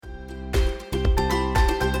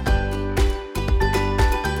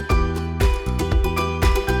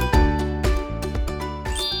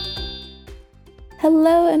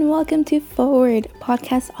Hello and welcome to Forward, a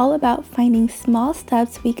podcast all about finding small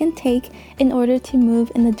steps we can take in order to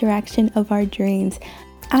move in the direction of our dreams.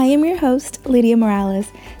 I am your host, Lydia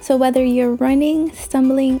Morales. So whether you're running,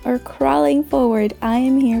 stumbling, or crawling forward, I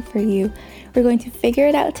am here for you. We're going to figure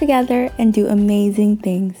it out together and do amazing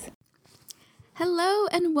things. Hello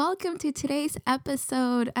and welcome to today's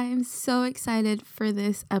episode. I am so excited for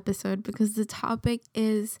this episode because the topic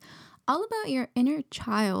is all about your inner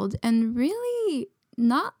child and really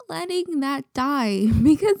not letting that die,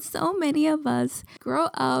 because so many of us grow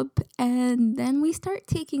up and then we start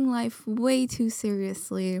taking life way too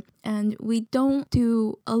seriously and we don't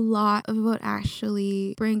do a lot of what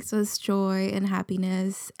actually brings us joy and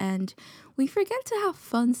happiness, and we forget to have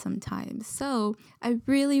fun sometimes. So I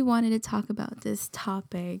really wanted to talk about this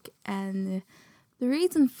topic, and the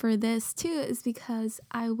reason for this too is because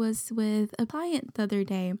I was with a client the other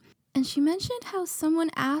day, and she mentioned how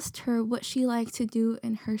someone asked her what she liked to do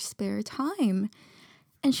in her spare time.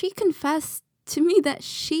 And she confessed to me that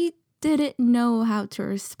she didn't know how to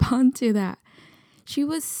respond to that. She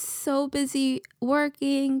was so busy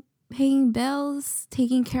working, paying bills,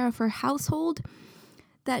 taking care of her household,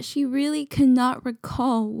 that she really could not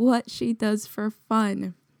recall what she does for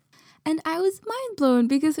fun. And I was mind blown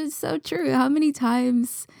because it's so true. How many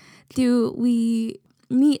times do we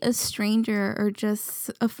meet a stranger or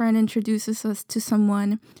just a friend introduces us to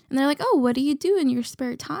someone and they're like, oh, what do you do in your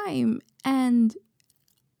spare time? And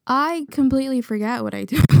I completely forget what I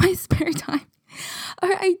do in my spare time, or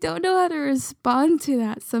I don't know how to respond to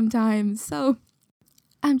that sometimes. So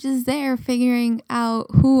I'm just there figuring out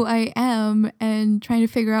who I am and trying to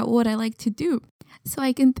figure out what I like to do so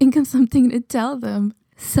I can think of something to tell them.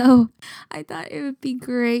 So I thought it would be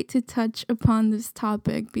great to touch upon this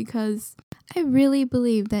topic because I really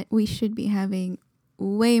believe that we should be having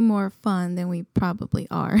way more fun than we probably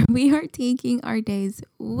are. We are taking our days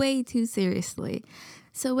way too seriously.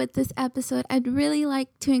 So with this episode, I'd really like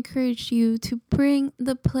to encourage you to bring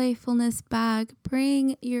the playfulness back,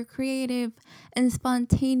 bring your creative and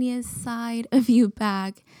spontaneous side of you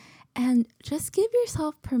back, and just give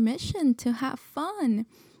yourself permission to have fun,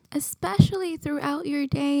 especially throughout your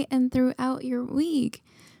day and throughout your week.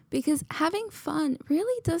 Because having fun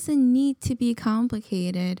really doesn't need to be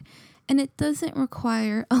complicated, and it doesn't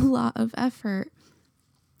require a lot of effort.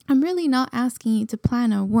 I'm really not asking you to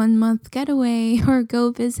plan a 1-month getaway or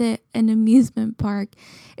go visit an amusement park.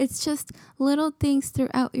 It's just little things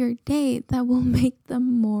throughout your day that will make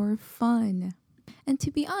them more fun. And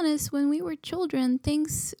to be honest, when we were children,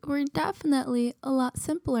 things were definitely a lot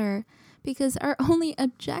simpler because our only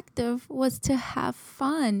objective was to have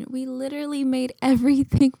fun. We literally made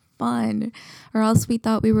everything fun, or else we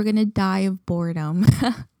thought we were going to die of boredom.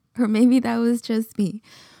 Or maybe that was just me.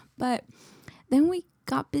 But then we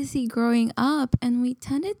got busy growing up and we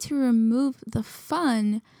tended to remove the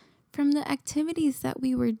fun from the activities that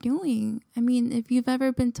we were doing. I mean, if you've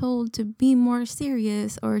ever been told to be more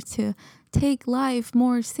serious or to take life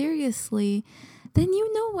more seriously, then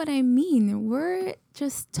you know what I mean. We're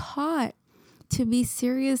just taught to be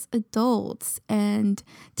serious adults and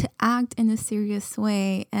to act in a serious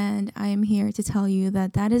way. And I am here to tell you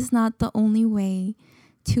that that is not the only way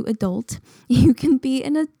to adult. You can be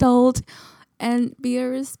an adult and be a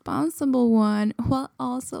responsible one while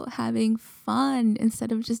also having fun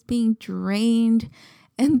instead of just being drained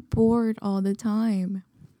and bored all the time.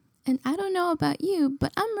 And I don't know about you,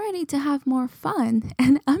 but I'm ready to have more fun,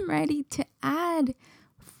 and I'm ready to add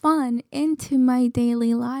fun into my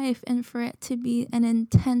daily life and for it to be an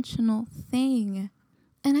intentional thing.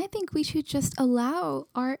 And I think we should just allow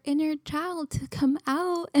our inner child to come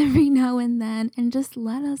out every now and then and just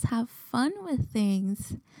let us have fun with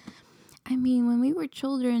things. I mean, when we were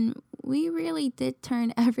children, we really did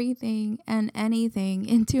turn everything and anything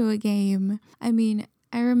into a game. I mean,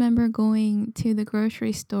 I remember going to the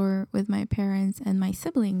grocery store with my parents and my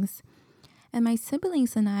siblings. And my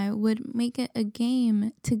siblings and I would make it a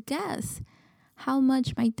game to guess how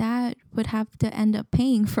much my dad would have to end up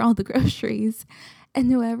paying for all the groceries.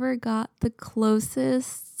 And whoever got the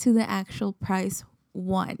closest to the actual price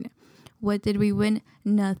won. What did we win?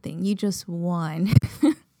 Nothing. You just won.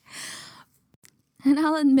 And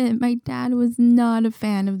I'll admit, my dad was not a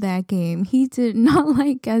fan of that game. He did not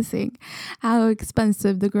like guessing how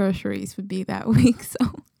expensive the groceries would be that week. So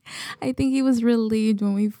I think he was relieved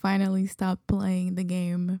when we finally stopped playing the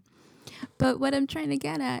game. But what I'm trying to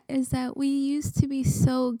get at is that we used to be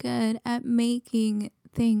so good at making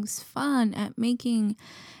things fun, at making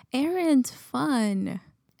errands fun.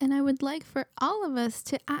 And I would like for all of us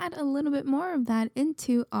to add a little bit more of that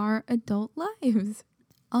into our adult lives.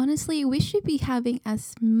 Honestly, we should be having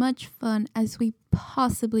as much fun as we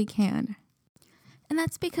possibly can. And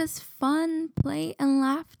that's because fun, play, and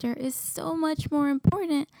laughter is so much more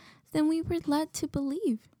important than we were led to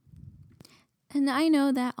believe. And I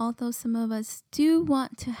know that although some of us do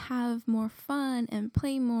want to have more fun and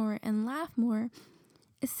play more and laugh more,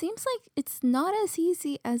 it seems like it's not as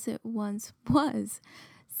easy as it once was.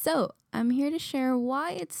 So, I'm here to share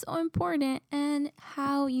why it's so important and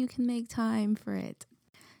how you can make time for it.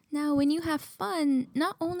 Now, when you have fun,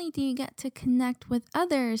 not only do you get to connect with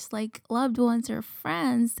others like loved ones or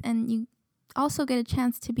friends, and you also get a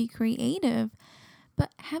chance to be creative,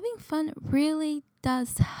 but having fun really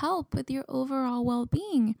does help with your overall well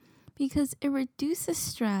being because it reduces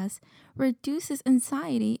stress, reduces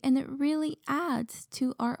anxiety, and it really adds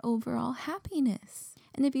to our overall happiness.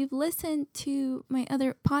 And if you've listened to my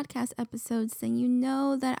other podcast episodes, then you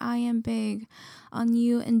know that I am big on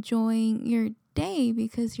you enjoying your day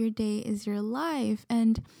because your day is your life.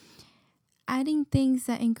 And adding things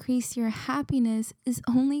that increase your happiness is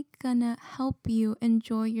only gonna help you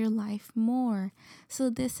enjoy your life more. So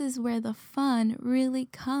this is where the fun really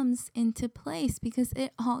comes into place because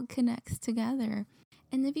it all connects together.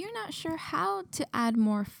 And if you're not sure how to add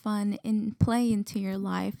more fun and play into your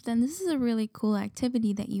life, then this is a really cool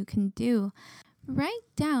activity that you can do. Write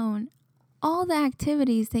down all the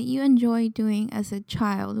activities that you enjoyed doing as a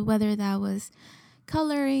child, whether that was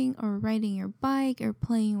coloring or riding your bike or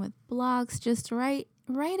playing with blocks. Just write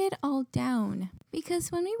it all down.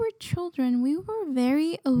 Because when we were children, we were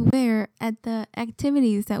very aware at the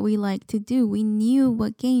activities that we like to do. We knew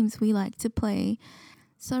what games we like to play.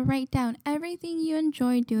 So write down everything you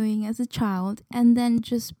enjoy doing as a child and then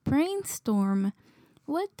just brainstorm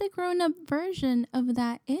what the grown-up version of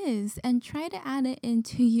that is and try to add it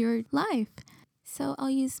into your life. So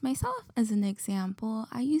I'll use myself as an example.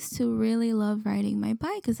 I used to really love riding my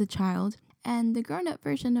bike as a child, and the grown-up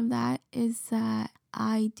version of that is that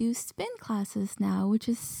I do spin classes now, which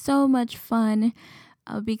is so much fun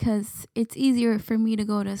because it's easier for me to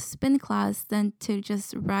go to spin class than to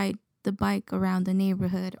just ride the bike around the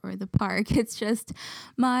neighborhood or the park. It's just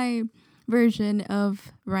my version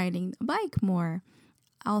of riding a bike more.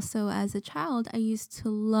 Also, as a child, I used to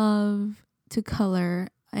love to color.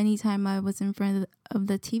 Anytime I was in front of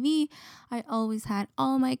the TV, I always had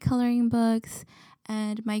all my coloring books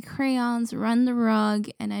and my crayons run the rug,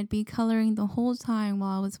 and I'd be coloring the whole time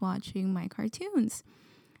while I was watching my cartoons.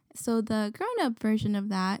 So the grown-up version of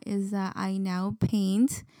that is that I now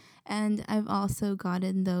paint, and I've also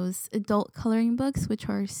gotten those adult coloring books, which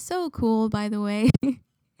are so cool, by the way.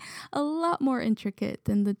 A lot more intricate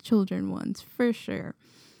than the children ones, for sure.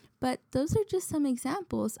 But those are just some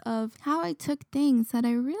examples of how I took things that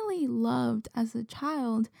I really loved as a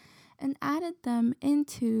child and added them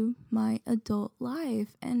into my adult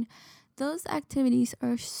life. And those activities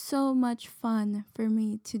are so much fun for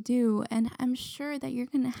me to do. And I'm sure that you're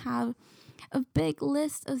going to have a big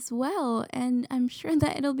list as well. And I'm sure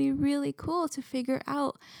that it'll be really cool to figure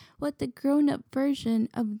out what the grown-up version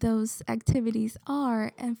of those activities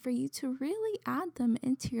are and for you to really add them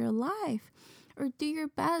into your life. Or do your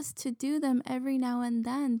best to do them every now and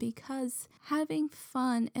then, because having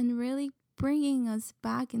fun and really bringing us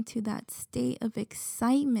back into that state of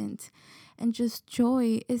excitement and just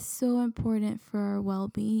joy is so important for our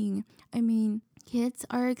well-being. I mean, kids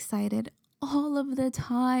are excited all of the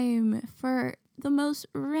time for the most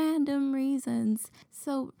random reasons.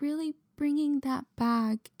 So really bringing that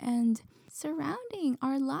back and surrounding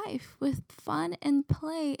our life with fun and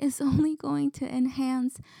play is only going to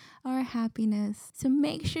enhance our happiness. So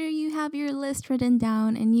make sure you have your list written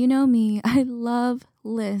down. And you know me, I love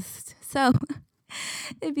lists. So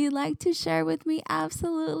if you'd like to share with me,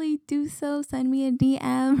 absolutely do so. Send me a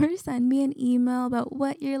DM or send me an email about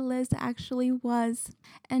what your list actually was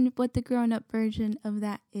and what the grown-up version of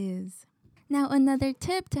that is. Now, another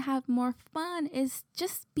tip to have more fun is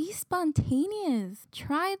just be spontaneous.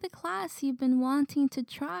 Try the class you've been wanting to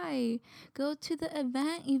try. Go to the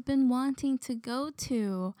event you've been wanting to go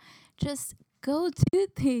to. Just go do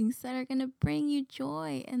things that are going to bring you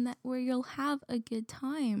joy and that where you'll have a good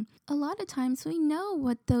time. A lot of times we know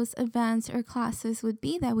what those events or classes would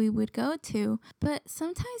be that we would go to, but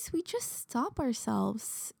sometimes we just stop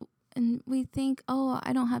ourselves and we think, oh,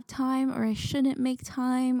 I don't have time, or I shouldn't make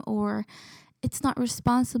time, or it's not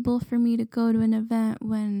responsible for me to go to an event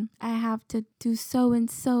when I have to do so and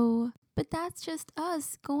so. But that's just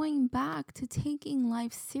us going back to taking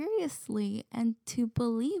life seriously and to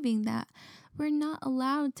believing that we're not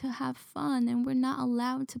allowed to have fun and we're not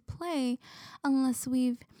allowed to play unless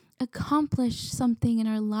we've accomplished something in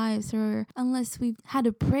our lives, or unless we've had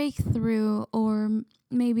a breakthrough, or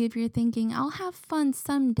maybe if you're thinking, I'll have fun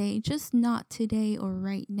someday, just not today or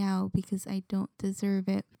right now because I don't deserve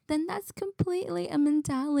it, then that's completely a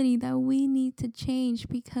mentality that we need to change,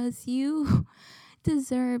 because you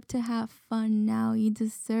deserve to have fun now. You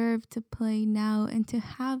deserve to play now and to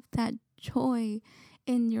have that joy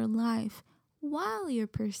in your life while you're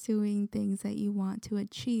pursuing things that you want to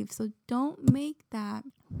achieve. So don't make that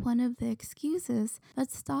one of the excuses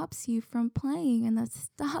that stops you from playing and that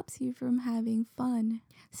stops you from having fun.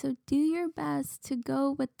 So do your best to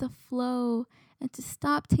go with the flow and to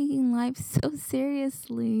stop taking life so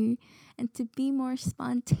seriously and to be more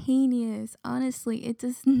spontaneous. Honestly, it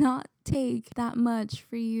does not take that much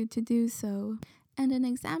for you to do so. And an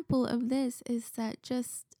example of this is that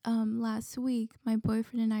just last week, my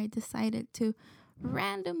boyfriend and I decided to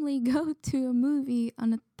randomly go to a movie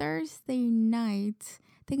on a Thursday night.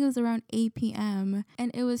 I think it was around 8 p.m.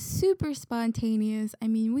 And it was super spontaneous. I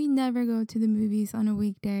mean, we never go to the movies on a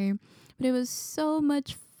weekday, but it was so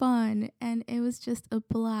much fun, and it was just a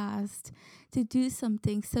blast to do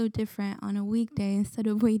something so different on a weekday instead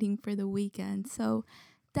of waiting for the weekend. So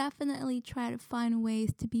definitely try to find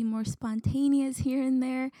ways to be more spontaneous here and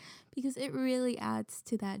there, because it really adds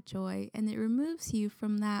to that joy and it removes you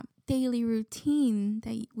from that daily routine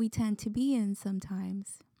that we tend to be in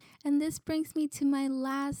sometimes. And this brings me to my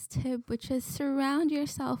last tip, which is surround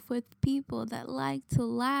yourself with people that like to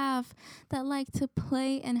laugh, that like to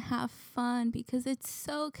play and have fun, because it's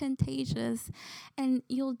so contagious and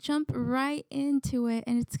you'll jump right into it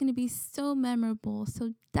and it's going to be so memorable.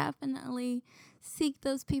 So definitely seek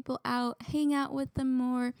those people out, hang out with them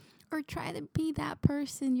more, or try to be that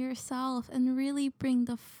person yourself and really bring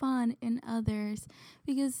the fun in others,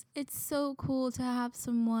 because it's so cool to have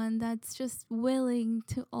someone that's just willing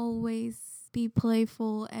to always be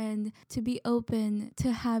playful and to be open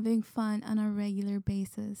to having fun on a regular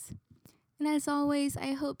basis. And as always,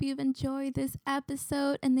 I hope you've enjoyed this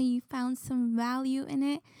episode and that you found some value in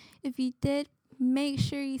it. If you did, make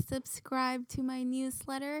sure you subscribe to my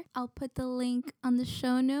newsletter. I'll put the link on the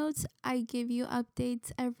show notes. I give you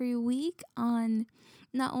updates every week on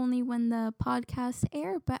not only when the podcasts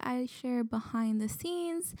air, but I share behind the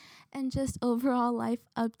scenes and just overall life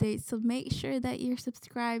updates. So make sure that you're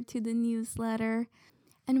subscribed to the newsletter.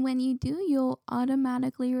 And when you do, you'll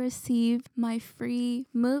automatically receive my free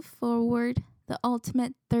Move Forward, the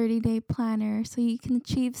ultimate 30-day planner, so you can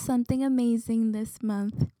achieve something amazing this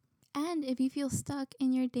month. And if you feel stuck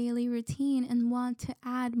in your daily routine and want to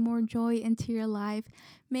add more joy into your life,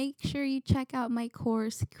 make sure you check out my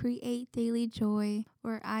course, Create Daily Joy,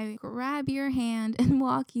 where I grab your hand and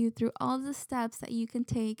walk you through all the steps that you can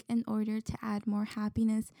take in order to add more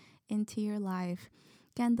happiness into your life.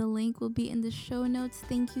 Again, the link will be in the show notes.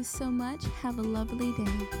 Thank you so much. Have a lovely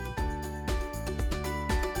day.